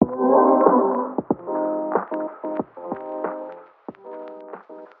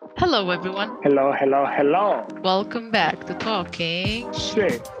Hello, everyone. Hello, hello, hello. Welcome back to Talking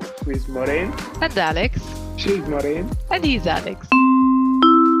Shit with Maureen. and Alex. She's Maureen. And he's Alex.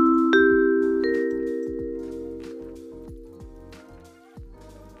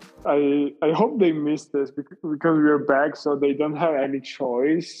 I hope they missed us because we're back, so they don't have any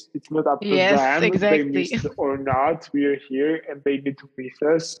choice. It's not up to Yes, them if they exactly. missed or not. We're here and they need to miss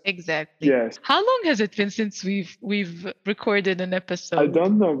us. Exactly. Yes. How long has it been since we've recorded an episode? I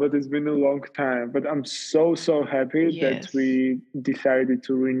don't know, but it's been a long time. But I'm so happy that Yes. we decided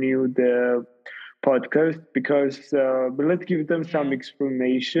to renew the podcast because but let's give them some Yeah.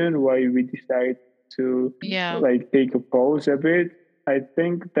 explanation why we decided to Yeah. take a pause a bit. I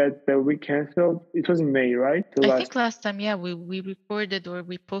think that we canceled. It was in May, right? I think last time, we recorded or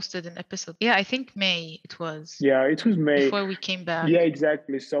we posted an episode. Yeah, I think May it was. Yeah, it was May. Before we came back. Yeah,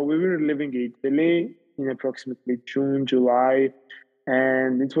 exactly. So we were living in Italy in approximately June, July,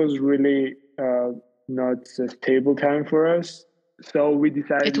 and it was really not a stable time for us. So we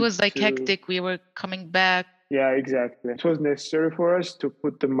decided It was like to, hectic. We were coming back. Yeah, exactly. It was necessary for us to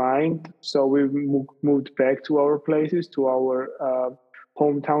put the mind. So we moved back to our places, to our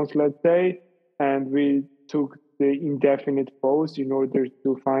hometowns, let's say, and we took the indefinite pause in order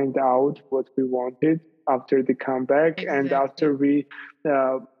to find out what we wanted after the comeback. Exactly. And after we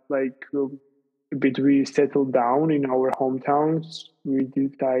we settled down in our hometowns, we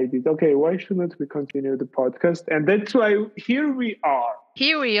decided, okay, why shouldn't we continue the podcast? And that's why here we are.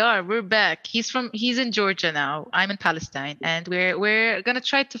 Here we are. We're back. He's in Georgia now. I'm in Palestine, and we're gonna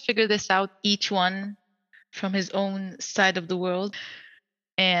try to figure this out, each one from his own side of the world.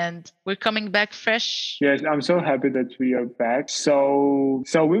 And we're coming back fresh. Yes, I'm so happy that we are back. So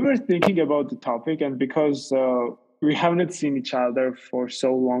we were thinking about the topic, and because we have not seen each other for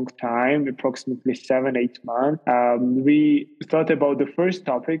so long time, approximately 7-8 months, we thought about the first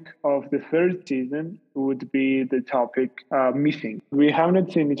topic of the third season would be the topic missing. We have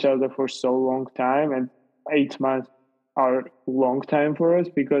not seen each other for so long time, and 8 months are a long time for us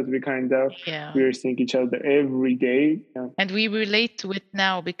because we're seeing each other every day. And we relate to it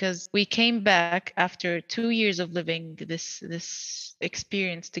now because we came back after 2 years of living this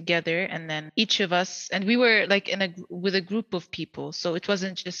experience together, and then each of us, and we were like with a group of people. So it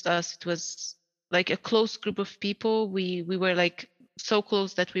wasn't just us, it was like a close group of people. We were like so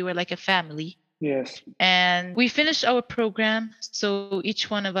close that we were like a family. Yes. And we finished our program. So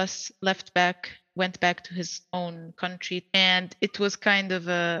each one of us went back to his own country. And it was kind of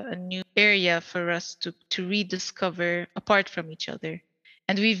a new area for us to rediscover apart from each other.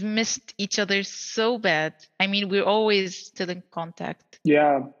 And we've missed each other so bad. I mean, we're always still in contact.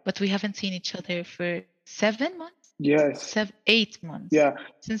 Yeah. But we haven't seen each other for 7 months? Yes. 8 months. Yeah.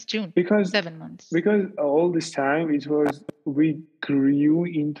 Since June. Because 7 months. Because all this time we grew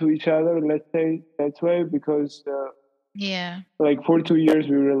into each other, let's say that way, because like for 2 years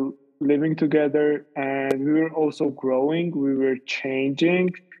we were living together and we were also growing, we were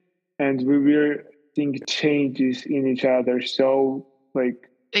changing, and we were seeing changes in each other. So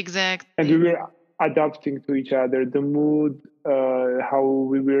exactly. And we were adapting to each other, the mood, how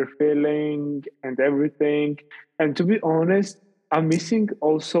we were feeling and everything. And to be honest, I'm missing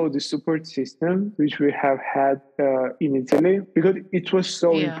also the support system which we have had in Italy, because it was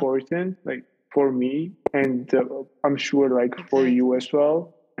so important, like for me, and I'm sure for you as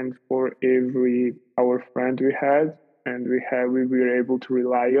well, and for our friend we had, and we were able to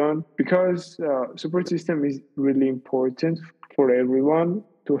rely on, because support system is really important for everyone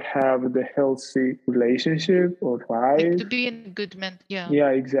to have the healthy relationship or life. To be in good mental, Yeah,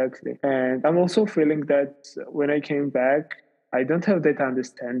 exactly. And I'm also feeling that when I came back, I don't have that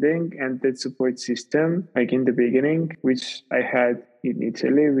understanding and that support system like in the beginning, which I had in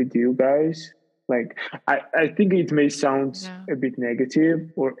Italy with you guys. I think it may sound a bit negative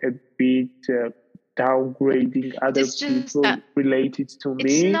or a bit downgrading other people related to me.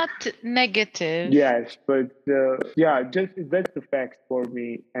 It's not negative. Yes, but just that's the fact for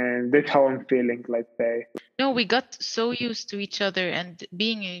me, and that's how I'm feeling, let's say. No, we got so used to each other and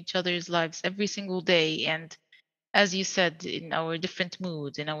being in each other's lives every single day, and as you said, in our different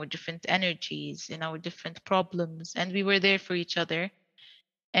moods, in our different energies, in our different problems, and we were there for each other.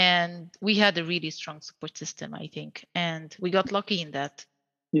 And we had a really strong support system, I think, and we got lucky in that.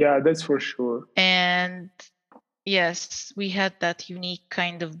 Yeah, that's for sure. And yes, we had that unique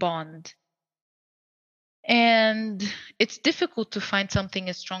kind of bond. And it's difficult to find something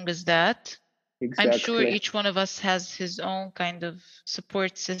as strong as that. Exactly. I'm sure each one of us has his own kind of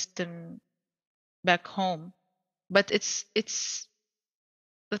support system back home, but it's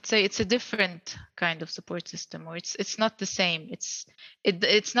let's say it's a different kind of support system, or it's not the same.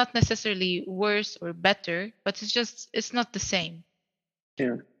 It's not necessarily worse or better, but it's not the same.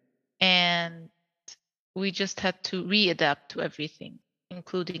 Yeah. And we just had to readapt to everything,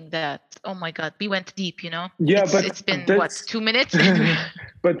 including that. Oh my God, we went deep, Yeah, It's but been what, that's 2 minutes?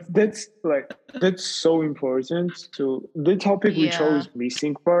 but that's so important. To the topic we Yeah, chose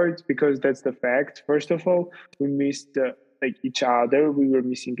missing part because that's the fact. First of all, we missed like each other. We were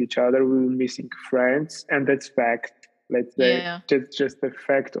missing each other. We were missing friends, and that's fact. Let's say yeah, just the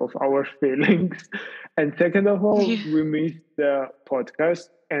fact of our feelings. And second of all, yeah, we missed the podcast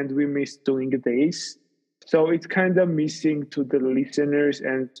and we missed doing this. So it's kind of missing to the listeners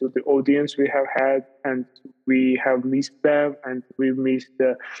and to the audience we have had, and we have missed them, and we missed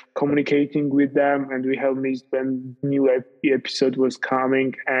communicating with them, and we have missed when new episode was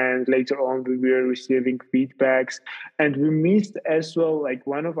coming, and later on we were receiving feedbacks, and we missed as well like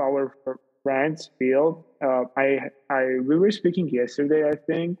one of our friends, Phil. We were speaking yesterday. I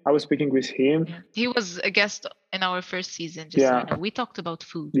think I was speaking with him. yeah. He was a guest in our first season, just so Yeah. you know. We talked about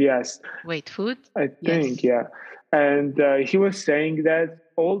food. Yes. Wait, food? I think, Yes. yeah. And he was saying that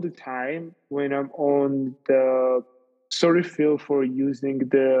all the time when I'm on the, sorry, Phil, for using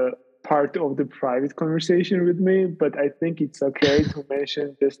the part of the private conversation with me, but I think it's okay to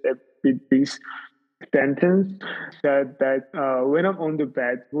mention just a bit this sentence that when I'm on the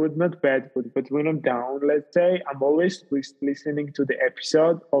bad mood, not bad mood, but when I'm down, let's say, I'm always listening to the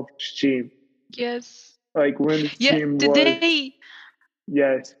episode of Jim. Yes. Like when Yeah, Jim was, today,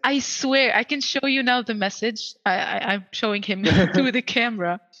 yes. I swear, I can show you now the message. I'm showing him through the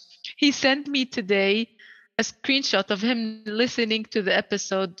camera. He sent me today a screenshot of him listening to the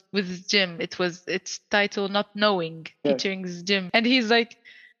episode with Jim. It's titled Not Knowing, Yes. featuring Jim. And he's like,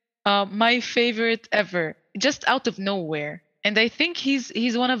 my favorite ever, just out of nowhere. And I think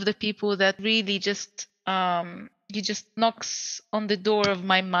he's one of the people that really just he just knocks on the door of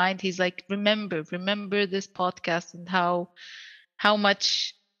my mind. He's like, remember this podcast and how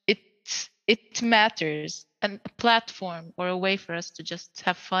much it matters, and a platform or a way for us to just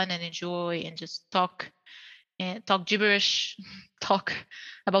have fun and enjoy and just talk and talk gibberish, talk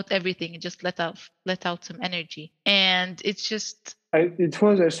about everything, and just let out some energy. And it's just It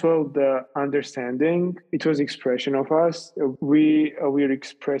was as well the understanding. It was expression of us. We were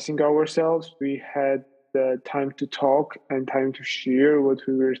expressing ourselves. We had the time to talk and time to share what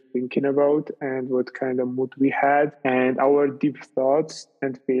we were thinking about and what kind of mood we had and our deep thoughts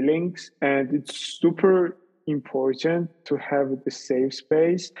and feelings. And it's super important to have the safe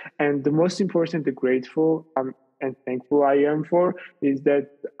space. And the most important, the grateful and thankful I am for is that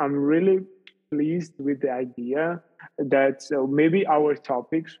I'm really pleased with the idea that maybe our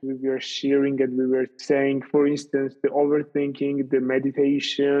topics we were sharing and we were saying, for instance, the overthinking, the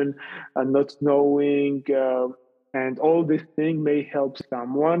meditation, not knowing, and all this thing may help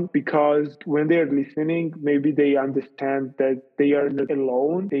someone because when they are listening, maybe they understand that they are not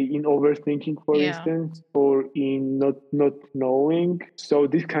alone. They in overthinking, for yeah. instance, or in not knowing. So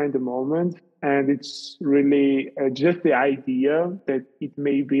this kind of moment, and it's really just the idea that it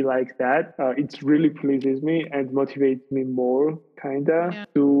may be like that. It really pleases me and motivates me more, kinda, Yeah.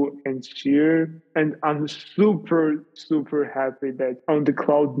 to ensure. And I'm super happy that on the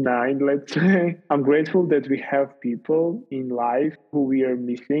cloud nine, let's say, I'm grateful that we have people in life who we are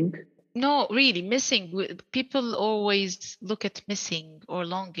missing. No, really, missing. People always look at missing or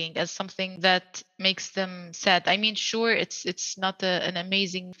longing as something that makes them sad. I mean, sure, it's not an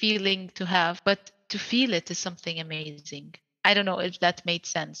amazing feeling to have, but to feel it is something amazing. I don't know if that made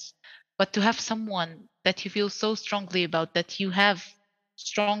sense, but to have someone that you feel so strongly about that you have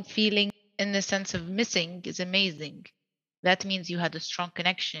strong feeling in the sense of missing is amazing. That means you had a strong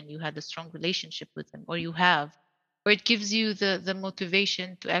connection, you had a strong relationship with them, or you have, or it gives you the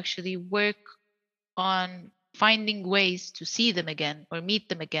motivation to actually work on finding ways to see them again or meet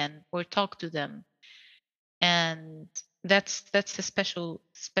them again or talk to them. And that's a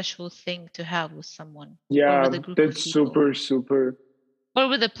special thing to have with someone or Yeah, with a group of that's people super. or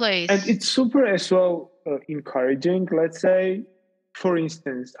with a And place. it's super as well encouraging. Let's say, for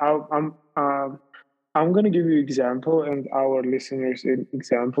instance, I'm gonna give you example and our listeners an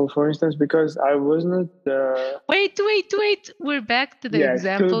example. For instance, because I wasn't Wait, we're back to the yes to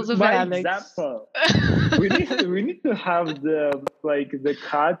examples of my Alex. example. We need to have the like the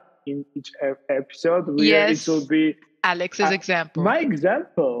cut in each episode where it will Yes, be Alex's example. my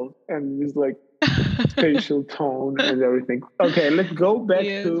example and it's like facial tone and everything. Okay, let's go back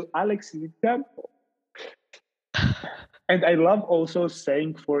Yes. to Alex's example. And I love also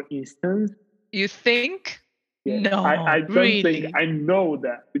saying, for instance, You think? Yeah, I No, don't think really. I know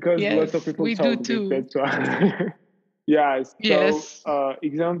that because lots of Yes, people we do told me. too. That's why. Yeah. So Yes.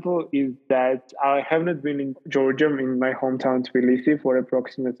 example is that I have not been in Georgia, in my hometown Tbilisi, for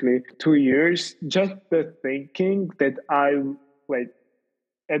approximately 2 years. Just the thinking that I like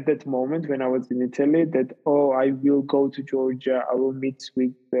at that moment when I was in Italy, that I will go to Georgia, I will meet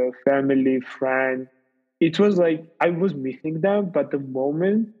with the family, friends. It was like I was missing them, but the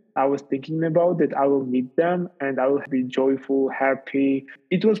moment I was thinking about that, I will meet them and I will be joyful, happy.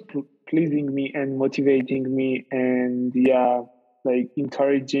 It was pleasing me and motivating me, and yeah, like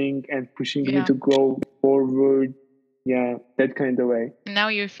encouraging and pushing me Yeah. to go forward. Yeah, that kind of way. Now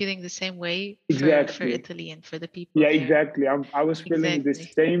you're feeling the same way for Exactly. Italy and for the people Yeah, there. exactly. I was feeling the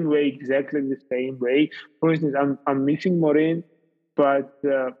Exactly. same way, exactly the same way. For instance, I'm missing Maureen, but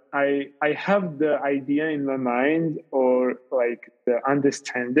I have the idea in my mind, or like the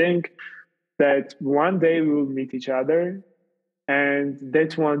understanding that one day we will meet each other, and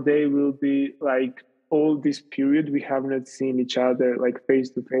that one day will be like all this period we have not seen each other like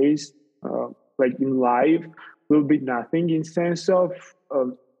face to face, like in life, will be nothing in sense of.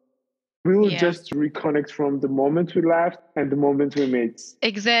 We will Yeah. just reconnect from the moment we left and the moment we met.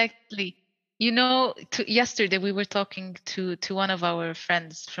 Exactly. You know, yesterday we were talking to one of our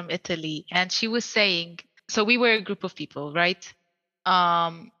friends from Italy, and she was saying, so we were a group of people, right?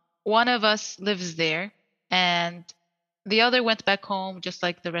 Um, one of us lives there, and the other went back home just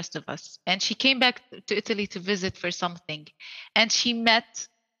like the rest of us. And she came back to Italy to visit for something, and she met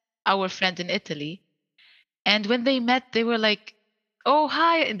our friend in Italy. And when they met, they were like, "Oh,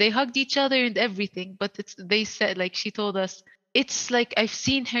 hi!" And they hugged each other and everything. But they said, like, she told us, it's like I've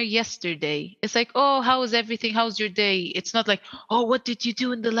seen her yesterday. It's like, "Oh, how's everything? How's your day?" It's not like, "Oh, what did you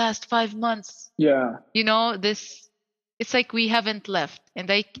do in the last 5 months?" Yeah, You know, this. It's like we haven't left, and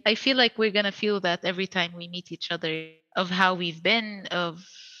I feel like we're gonna feel that every time we meet each other, of how we've been, of,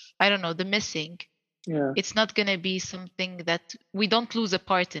 I don't know, the missing. yeah, It's not gonna be something that we don't lose a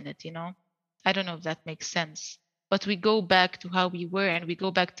part in it, you know? I don't know if that makes sense. But we go back to how we were, and we go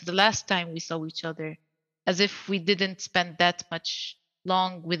back to the last time we saw each other, as if we didn't spend that much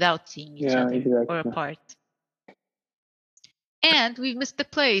long without seeing each yeah, other or exactly. apart. And we've missed the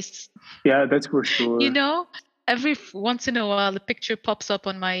place. Yeah, that's for You sure. know, every once in a while a picture pops up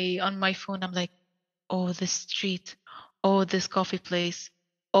on my phone. I'm like, "Oh, this street. Oh, this coffee place.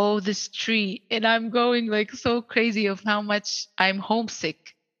 Oh, this tree." And I'm going like so crazy of how much I'm homesick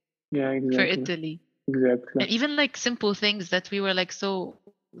Yeah, for exactly, Italy. exactly. And even like simple things that we were like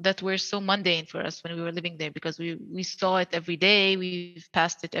that were so mundane for us when we were living there, because we saw it every day, we've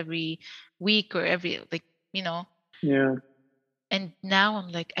passed it every week or every, like, you know. Yeah, And now I'm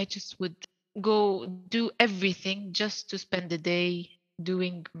like, I just would go do everything just to spend the day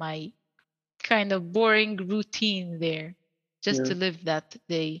doing my kind of boring routine there, just yeah, to live that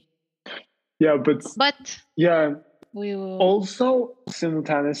day. yeah. But But yeah, we will, also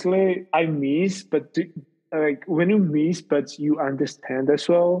simultaneously, I miss, but like when you miss, but you understand as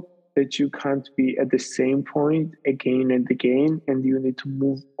well that you can't be at the same point again and again, and you need to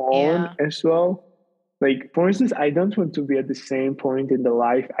move on yeah, as well. Like, for instance, I don't want to be at the same point in the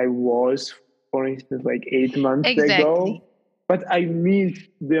life I was, for instance, like 8 months exactly. ago. But I miss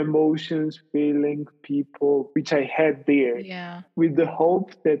the emotions, feeling, people which I had there, Yeah, with the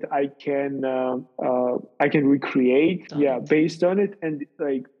hope that I can recreate, on yeah, it. based on it, and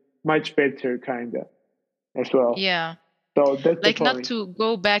like much better, kinda as well. Yeah. So that's the Like, not point. to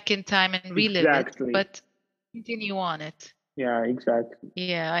go back in time and relive it, Exactly. but continue on it. Yeah, exactly.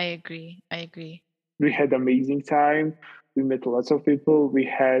 Yeah, I agree. I agree. We had amazing time. We met lots of people. We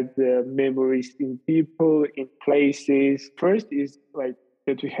had memories in people, in places. First is like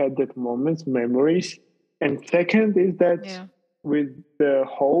that we had that moments, memories, and second is that Yeah. with the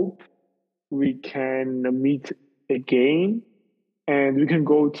hope we can meet again, and we can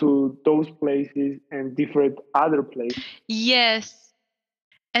go to those places and different other places. Yes.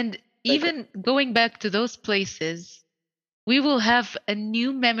 And Like, even going back to those places, we will have a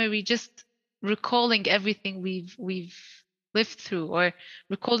new memory, just recalling everything we've lived through, or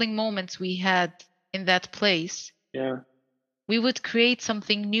recalling moments we had in that place. yeah, We would create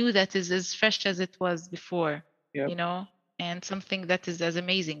something new that is as fresh as it was before, yep, you know, and something that is as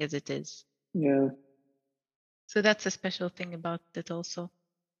amazing as it is. yeah, So that's a special thing about it also.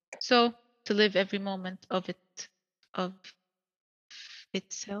 So to live every moment of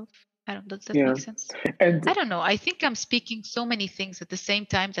itself. I don't, does that yeah, make sense? and I don't know. I think I'm speaking so many things at the same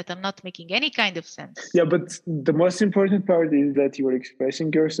time that I'm not making any kind of sense. yeah. But the most important part is that you are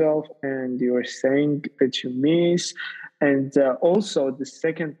expressing yourself and you are saying that you miss. And also, the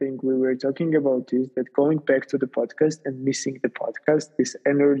second thing we were talking about is that going back to the podcast and missing the podcast, this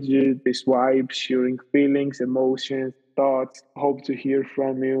energy, this vibe, sharing feelings, emotions, thoughts. Hope to hear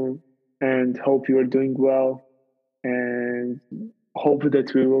from you and hope you are doing well. And hope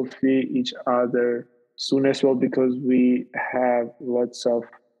that we will see each other soon as well, because we have lots of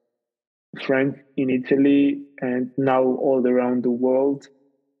friends in Italy and now all around the world.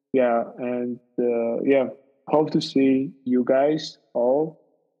 Yeah, and yeah, hope to see you guys all.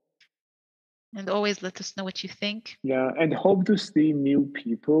 And always let us know what you think. Yeah, and hope to see new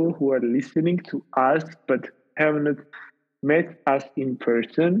people who are listening to us but have not met us in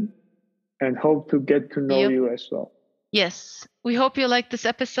person, and hope to get to know Yep. you as well. Yes. We hope you liked this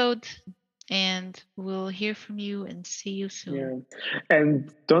episode, and we'll hear from you and see you soon. Yeah,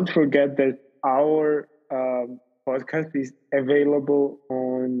 and don't forget that our podcast is available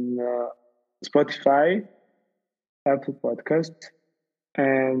on Spotify, Apple Podcasts,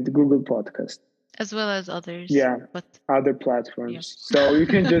 and Google Podcasts. As well as others. Yeah, but other platforms. Yeah. So you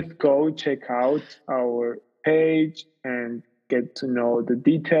can just go check out our page and get to know the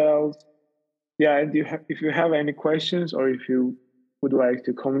details. Yeah, and if you have any questions, or if you would like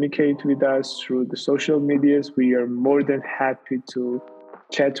to communicate with us through the social medias, we are more than happy to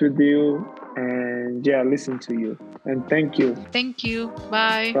chat with you and listen to you. And thank you. Thank you.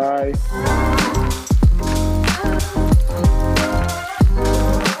 Bye. Bye.